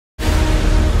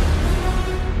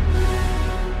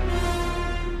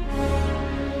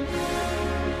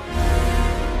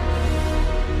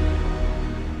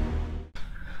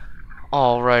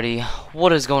Alrighty,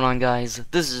 what is going on, guys?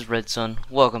 This is Red Sun.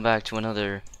 Welcome back to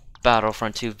another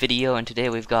Battlefront 2 video, and today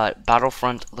we've got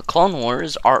Battlefront The Clone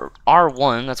Wars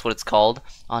R1, that's what it's called,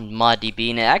 on ModDB,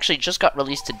 and it actually just got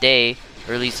released today,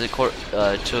 or at least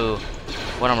to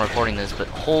when I'm recording this, but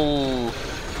holy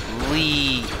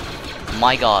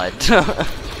my god.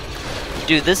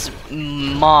 Dude, this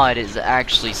mod is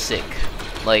actually sick.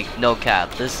 Like, no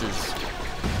cap, this is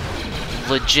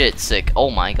legit sick. Oh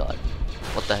my god.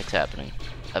 What the heck's happening?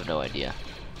 I have no idea.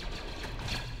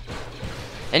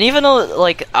 And even though,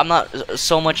 like, I'm not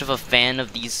so much of a fan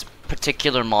of these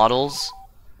particular models,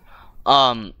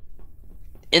 in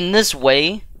this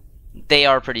way, they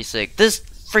are pretty sick. This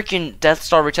freaking Death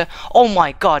Star retexture. Oh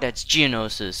my god, that's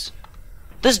Geonosis.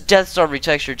 This Death Star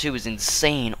retexture too is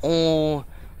insane. Oh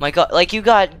my god, like, you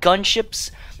got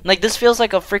gunships. Like, this feels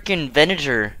like a freaking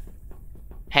Venator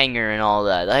hangar and all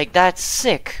that. Like, that's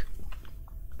sick.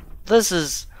 This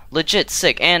is legit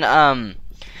sick. And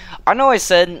I know I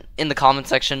said in the comment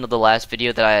section of the last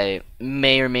video that I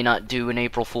may or may not do an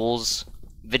April Fool's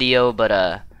video, but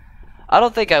I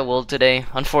don't think I will today,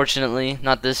 unfortunately.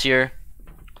 Not this year.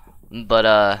 But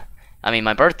I mean,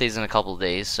 my birthday's in a couple of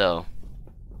days, so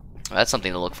that's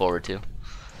something to look forward to.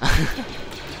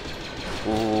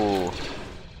 Ooh.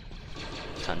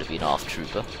 Time to be an ARF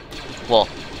trooper. Well,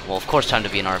 of course time to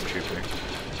be an ARF trooper,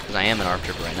 because I am an ARF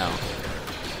trooper right now.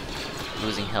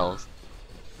 Losing health.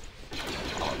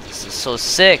 Oh, this is so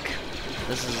sick.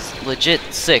 This is legit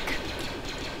sick.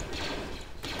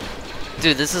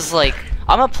 Dude, this is like,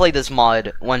 I'm gonna play this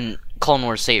mod when Clone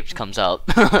Wars Saved comes out.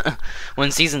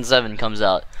 When Season 7 comes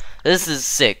out. This is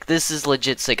sick. This is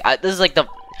legit sick. This is like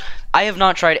I have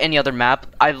not tried any other map.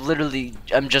 I literally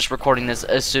am just recording this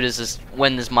as soon as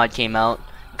when this mod came out.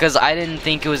 Because I didn't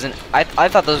think it was I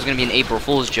thought this was gonna be an April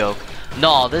Fool's joke.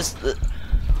 No,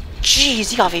 jeez,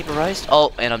 he got vaporized.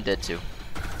 Oh, and I'm dead too.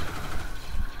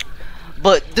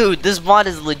 But dude, this mod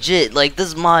is legit. Like,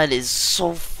 this mod is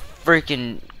so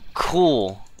freaking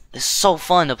cool. It's so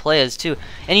fun to play as too.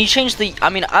 And he changed the. I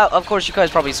mean, of course, you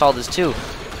guys probably saw this too.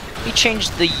 He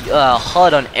changed the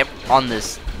HUD on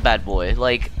this bad boy.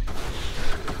 Like,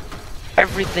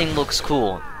 everything looks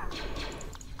cool.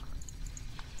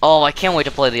 Oh, I can't wait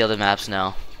to play the other maps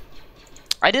now.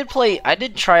 I did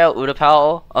try out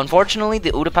Utapau. Unfortunately,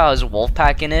 the Utapau has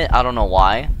Wolfpack in it. I don't know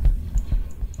why.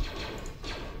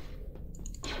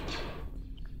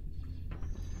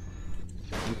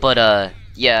 But,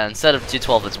 yeah, instead of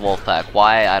 212, it's Wolfpack.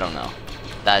 Why? I don't know.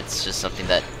 That's just something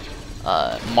that,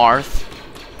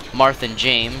 Marth and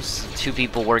James, two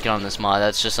people working on this mod,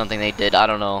 that's just something they did. I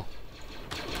don't know.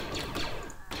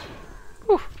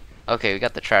 Whew. Okay, we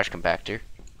got the trash compactor.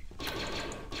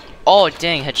 Oh,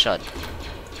 dang, headshot.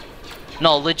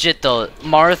 No, legit though,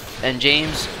 Marth and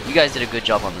James, you guys did a good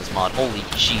job on this mod. Holy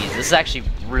jeez, this is actually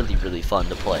really, really fun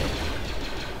to play.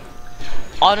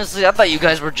 Honestly, I thought you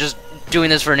guys were just doing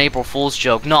this for an April Fool's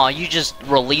joke. No, you just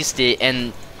released it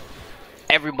and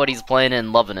everybody's playing it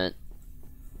and loving it.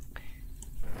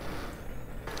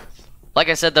 Like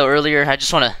I said though earlier, I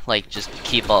just want to like just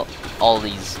keep up all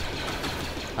these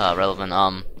relevant.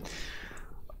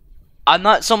 I'm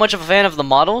not so much of a fan of the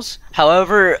models,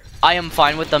 however, I am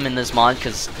fine with them in this mod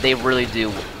because they really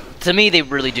do, to me, they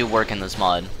really do work in this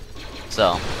mod.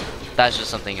 So, that's just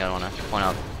something I want to point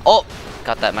out. Oh,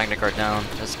 got that Magna Card down.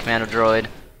 That's Commando Droid.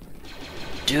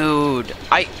 Dude,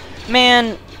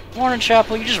 man, Warren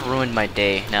Chapel, you just ruined my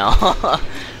day now.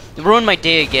 You ruined my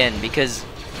day again because,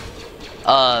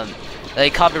 they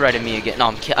copyrighted me again. No,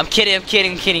 I'm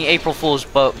kidding, April Fool's,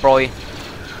 bro.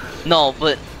 No,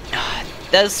 but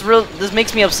this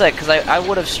makes me upset because I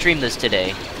would have streamed this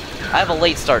today. I have a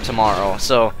late start tomorrow,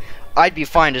 so I'd be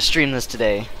fine to stream this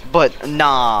today. But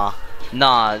nah,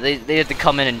 they have to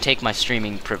come in and take my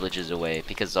streaming privileges away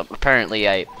because apparently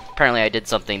I did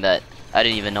something that I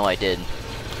didn't even know I did.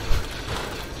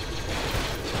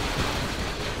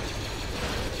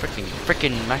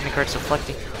 Freaking Magna Cards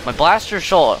deflecting my blaster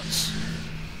shots.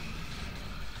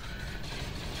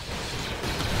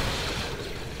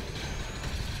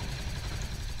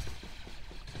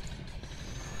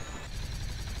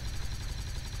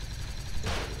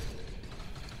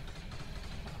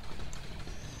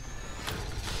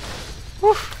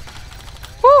 Woo!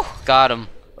 Woo! Got him.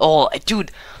 Oh,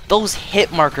 dude, those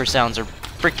hit marker sounds are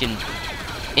freaking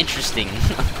interesting.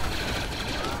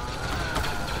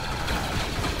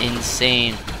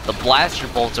 Insane. The blaster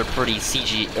bolts are pretty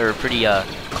CG or pretty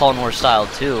Clone Wars style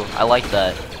too. I like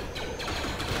that.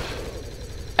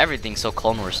 Everything's so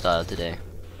Clone Wars style today.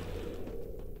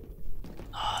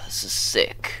 Oh, this is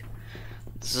sick.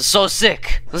 This is so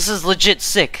sick. This is legit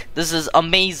sick. This is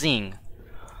amazing.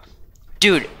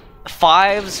 Dude,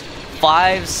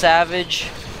 Five, Savage,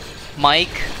 Mike,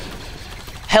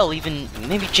 hell, even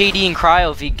maybe JD and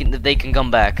Cryo if they can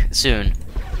come back soon.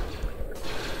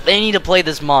 They need to play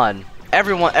this mod.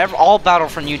 All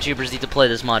Battlefront YouTubers need to play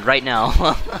this mod right now.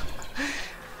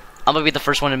 I'm gonna be the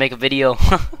first one to make a video.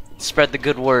 Spread the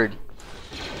good word.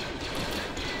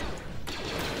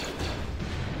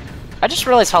 I just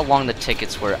realized how long the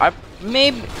tickets were. I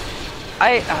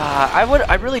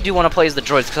really do want to play as the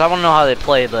droids because I want to know how they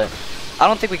play, but I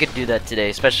don't think we could do that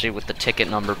today, especially with the ticket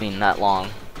number being that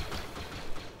long.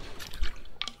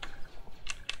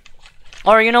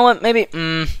 Or you know what? Maybe.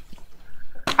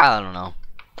 I don't know.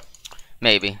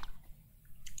 Maybe.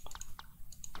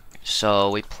 So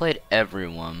we played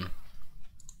everyone.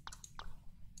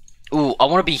 Ooh, I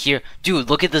want to be here, dude.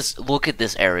 Look at this. Look at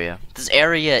this area. This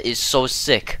area is so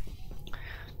sick.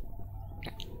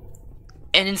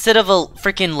 And instead of a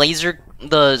freaking laser,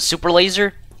 the super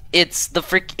laser, it's a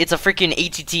freaking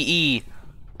ATTE,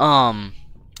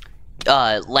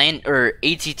 land or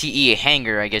ATTE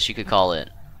hangar, I guess you could call it.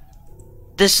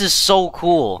 This is so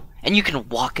cool, and you can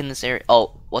walk in this area.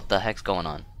 Oh, what the heck's going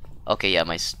on? Okay, yeah,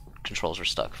 my controls were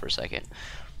stuck for a second.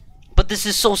 But this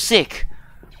is so sick.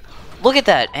 Look at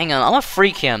that. Hang on, I'm gonna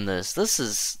free cam this. This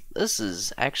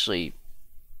is actually.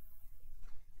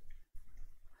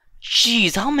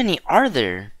 Jeez, how many are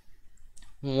there?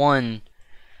 1,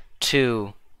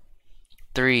 2,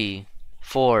 3,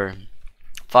 4,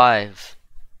 5.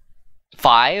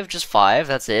 5? Just 5?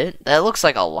 That's it? That looks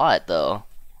like a lot, though.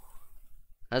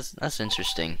 That's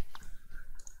interesting.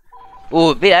 Ooh,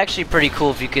 it'd be actually pretty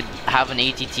cool if you could have an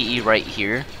ATTE right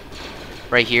here.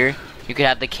 Right here. You could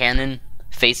have the cannon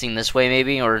facing this way,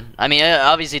 maybe, or I mean,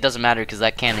 obviously it doesn't matter because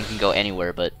that cannon can go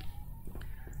anywhere, but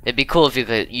it'd be cool if you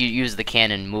could use the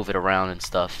cannon, move it around and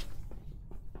stuff.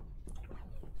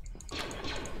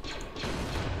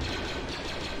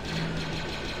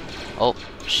 Oh,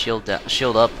 shield down,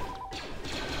 shield up.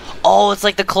 Oh, it's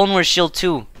like the Clone Wars shield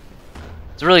too.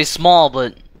 It's really small,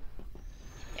 but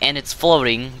and it's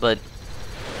floating, but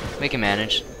we can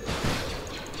manage.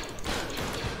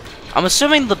 I'm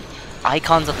assuming the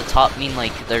icons at the top mean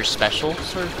like they're special,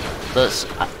 sort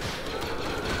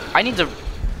of. I need to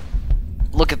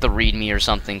look at the README or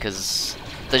something, because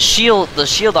the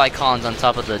shield icons on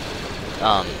top of the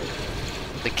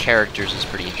characters is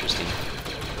pretty interesting.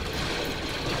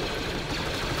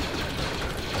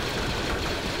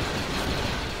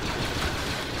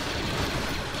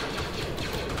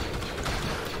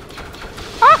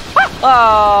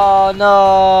 Oh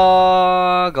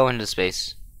no! Go into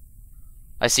space.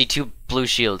 I see 2 blue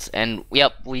shields, and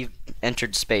yep, we've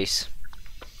entered space.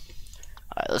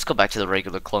 Alright, let's go back to the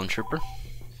regular clone trooper.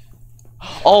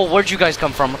 Oh, where'd you guys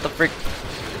come from? What the frick?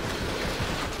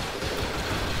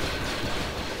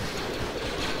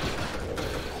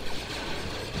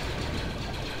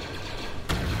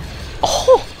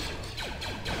 Oh!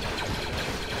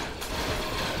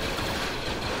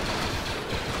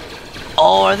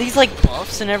 Oh, are these like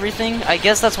buffs and everything? I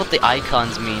guess that's what the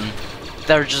icons mean.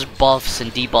 They're just buffs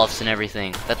and debuffs and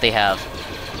everything that they have.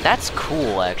 That's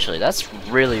cool, actually. That's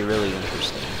really, really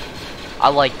interesting. I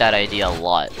like that idea a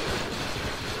lot.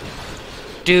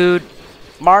 Dude,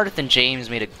 Marth and James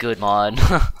made a good mod.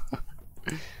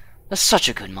 That's such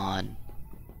a good mod.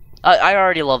 I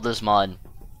already love this mod.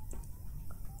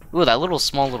 Ooh, that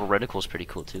small little reticle is pretty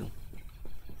cool, too.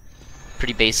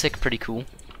 Pretty basic, pretty cool.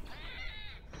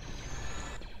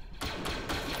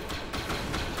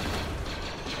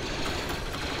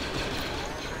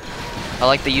 I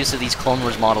like the use of these Clone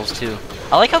Wars models too.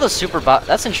 I like how the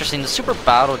that's interesting. The super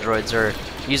battle droids are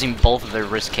using both of their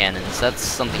wrist cannons. That's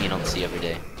something you don't see every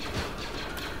day.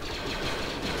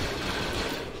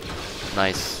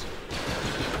 Nice.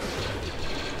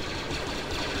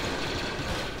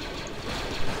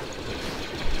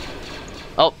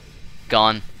 Oh,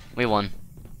 gone. We won.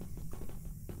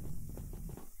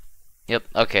 Yep.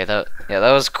 Okay. That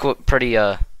was pretty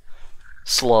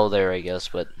slow there, I guess,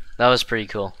 but that was pretty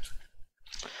cool.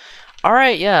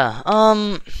 Alright, yeah,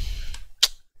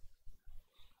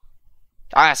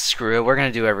 screw it, we're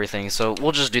gonna do everything, so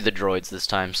we'll just do the droids this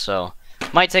time, so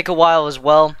might take a while as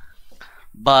well,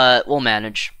 but we'll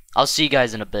manage. I'll see you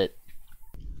guys in a bit.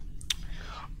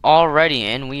 Alrighty,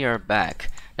 and we are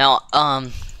back. Now,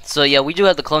 so yeah, we do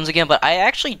have the clones again, but I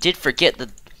actually did forget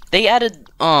that they added,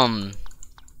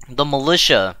 the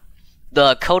militia,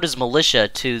 the Coda's militia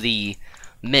to the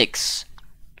mix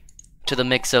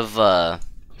of,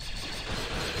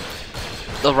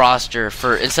 the roster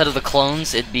for instead of the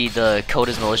clones, it'd be the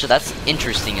Coda's militia. That's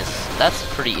interesting. That's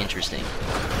pretty interesting.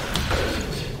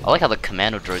 I like how the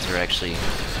commando droids are actually.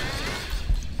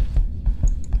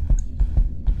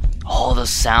 the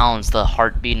sounds, the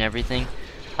heartbeat and everything.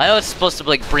 I know it's supposed to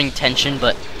like bring tension,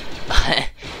 but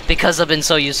because I've been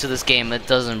so used to this game, it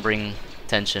doesn't bring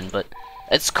tension. But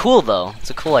it's cool though. It's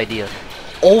a cool idea.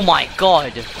 Oh my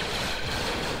god!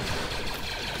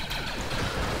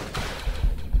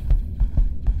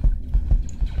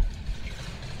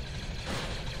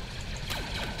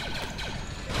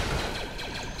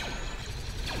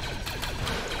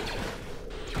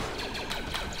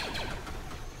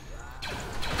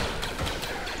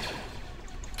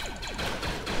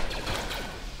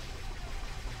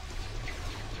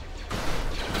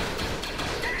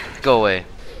 Go away.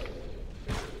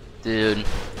 Dude.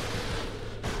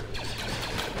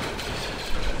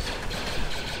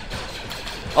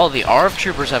 Oh, the ARV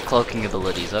troopers have cloaking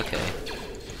abilities, okay.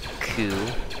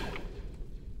 Cool.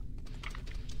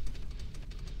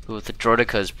 Ooh, the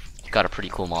Droideka's got a pretty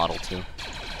cool model too.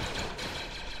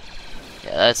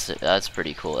 Yeah, that's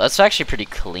pretty cool. That's actually pretty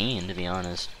clean, to be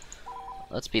honest.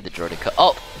 Let's be the Droideka.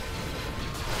 Oh!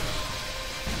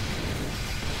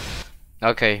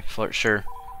 Okay, for sure.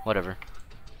 Whatever.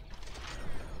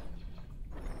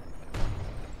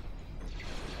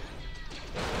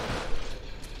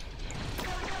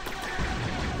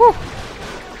 Woo!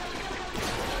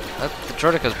 The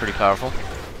Droideka's pretty powerful.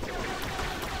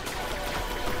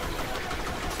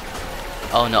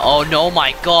 Oh no, oh no,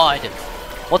 my god!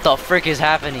 What the frick is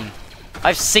happening? I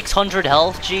have 600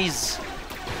 health? Jeez.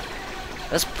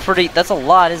 That's a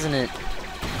lot, isn't it?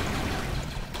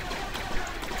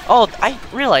 Oh, I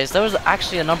realized there was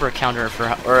actually a number counter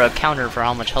for, or a counter for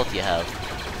how much health you have.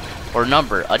 Or a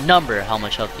number how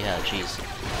much health you have, jeez.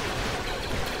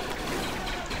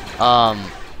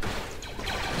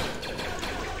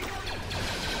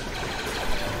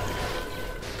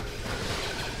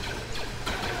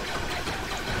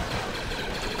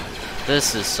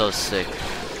 This is so sick.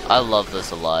 I love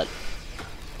this a lot.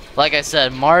 Like I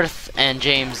said, Marth and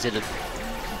James did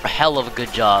a hell of a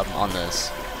good job on this.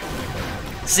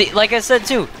 See, like I said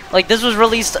too, like this was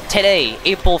released today,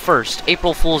 April 1st,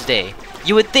 April Fool's Day.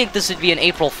 You would think this would be an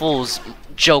April Fool's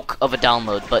joke of a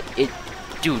download, but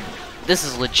dude, this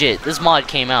is legit. This mod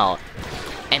came out,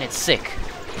 and it's sick.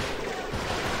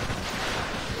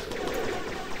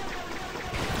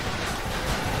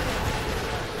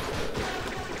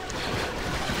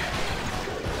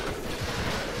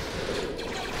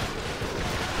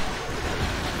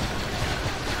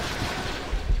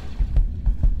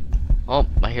 Oh,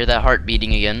 I hear that heart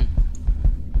beating again.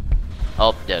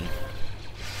 Oh, dead.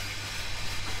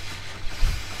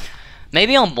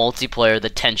 Maybe on multiplayer the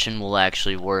tension will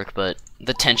actually work, but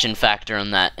the tension factor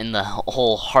in the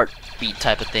whole heartbeat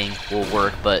type of thing will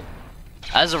work, but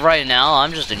as of right now,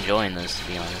 I'm just enjoying this, to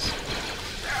be honest.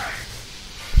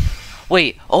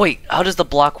 Wait, oh wait, how does the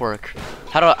block work?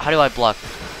 How do I block?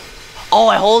 Oh,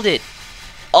 I hold it!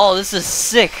 Oh, this is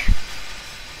sick!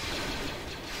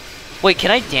 Wait,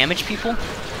 can I damage people?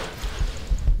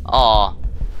 Aw.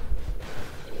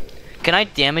 Can I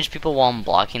damage people while I'm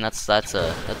blocking? That's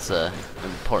a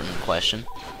important question.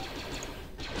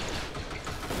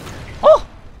 Oh!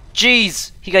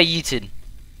 Jeez! He got yeeted.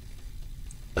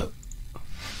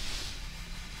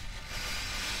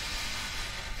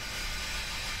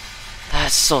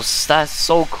 That's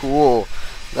so cool.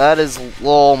 That is,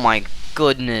 oh my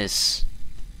goodness.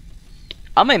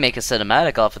 I might make a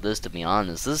cinematic off of this, to be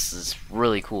honest. This is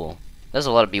really cool. There's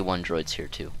a lot of B1 droids here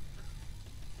too.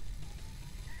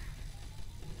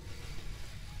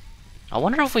 I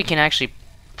wonder if we can actually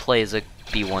play as a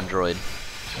B1 droid.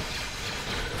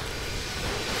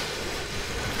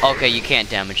 Okay, you can't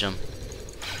damage them.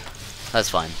 That's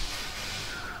fine.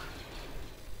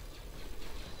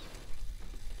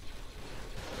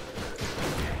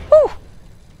 Woo!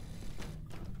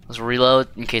 Let's reload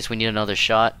in case we need another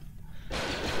shot.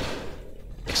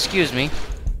 Excuse me.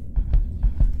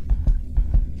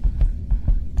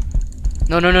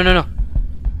 No.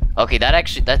 Okay,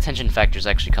 that tension factor is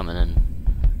actually coming in.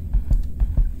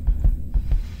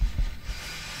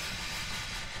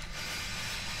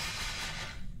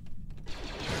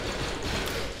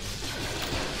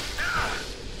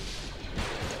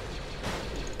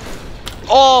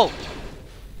 Oh!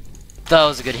 That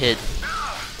was a good hit.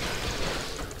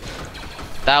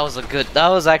 That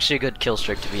was actually a good kill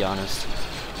streak, to be honest.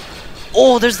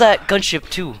 Oh, there's that gunship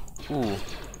too. Ooh.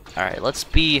 Alright, let's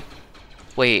be...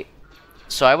 Wait.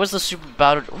 So I was the super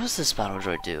battle... What does this battle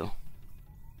droid do?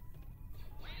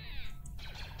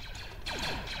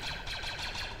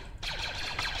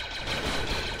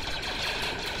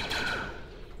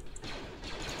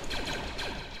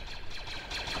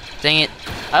 Dang it.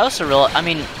 I also realized... I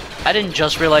mean, I didn't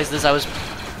just realize this.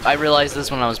 I realized this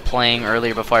when I was playing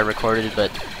earlier before I recorded it,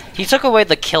 but He took away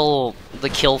the kill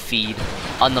feed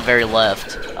on the very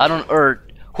left. I don't, or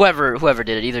whoever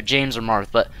did it, either James or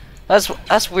Mark. But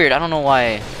that's weird. I don't know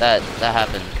why that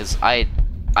happened, because I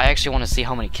actually want to see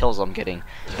how many kills I'm getting.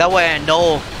 That way I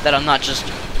know that I'm not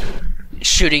just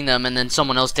shooting them and then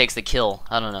someone else takes the kill.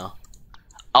 I don't know.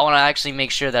 I want to actually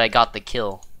make sure that I got the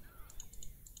kill.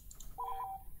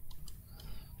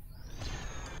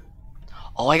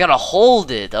 Oh, I gotta hold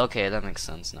it. Okay, that makes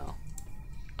sense now.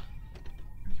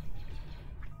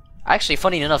 Actually,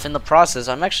 funny enough, in the process,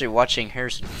 I'm actually watching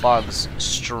Harrison Fogg's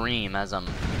stream as I'm,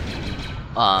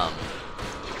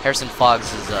 Harrison Fogg's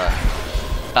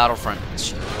Battlefront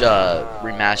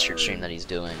remastered stream that he's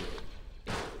doing.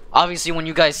 Obviously, when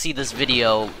you guys see this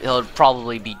video, it'll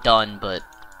probably be done, but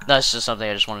that's just something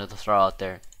I just wanted to throw out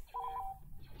there.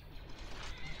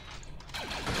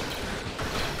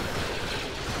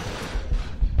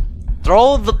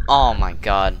 Throw the, oh my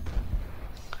god.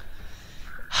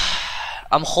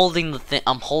 I'm holding the thing.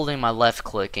 I'm holding my left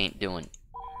click, ain't doing,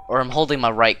 or I'm holding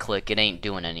my right click. It ain't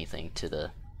doing anything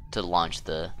to launch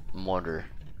the mortar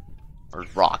or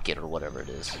rocket or whatever it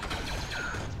is.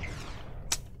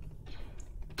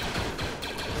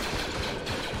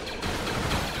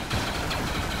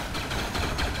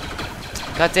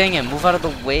 God dang it! Move out of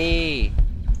the way.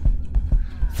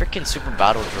 Freaking super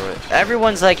battle droid.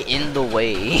 Everyone's like in the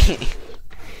way. You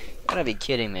gotta be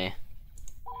kidding me.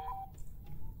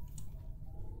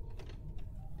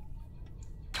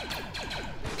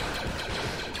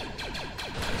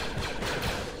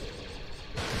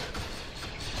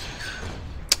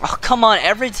 Oh, come on,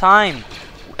 every time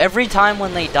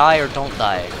when they die or don't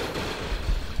die.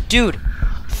 Dude,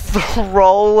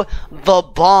 throw the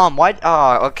bomb. Why?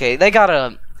 Oh, okay, they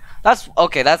gotta, that's,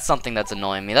 okay, that's something that's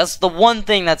annoying me. That's the one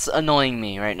thing that's annoying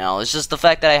me right now. It's just the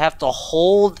fact that I have to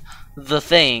hold the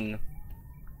thing.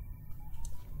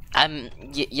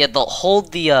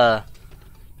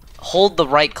 Hold the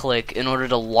right click in order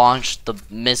to launch the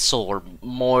missile or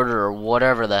mortar or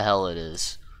whatever the hell it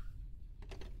is.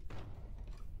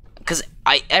 Because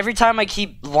every time I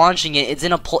keep launching it, it's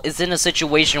in a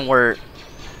situation where,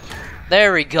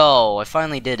 there we go, I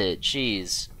finally did it.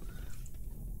 Jeez.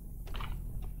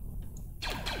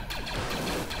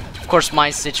 Of course, my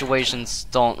situations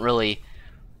don't really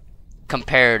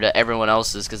compare to everyone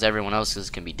else's, because everyone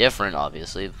else's can be different,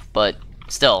 obviously. But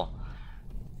still,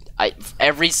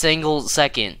 every single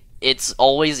second, it's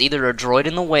always either a droid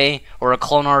in the way or a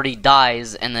clone already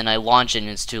dies, and then I launch it and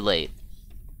it's too late.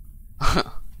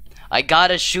 I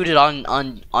gotta shoot it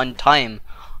on time,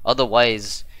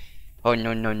 otherwise, oh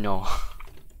no.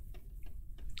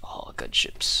 Oh, good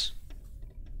ships.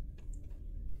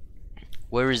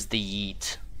 Where is the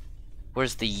yeet?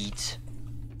 Where's the yeet?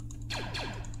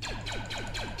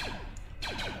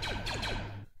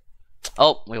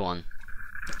 Oh, we won.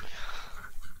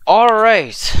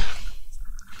 Alright.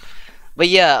 But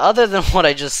yeah, other than what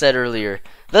I just said earlier,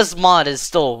 this mod is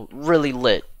still really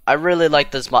lit. I really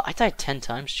like this mod. I died 10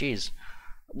 times, jeez.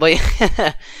 But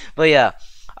yeah,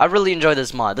 I really enjoy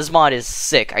this mod. This mod is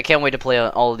sick. I can't wait to play on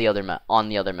all the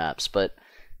other maps. But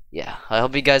yeah, I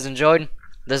hope you guys enjoyed.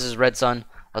 This is Red Sun.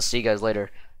 I'll see you guys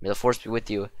later. May the force be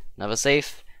with you, and have a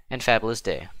safe and fabulous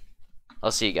day.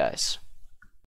 I'll see you guys.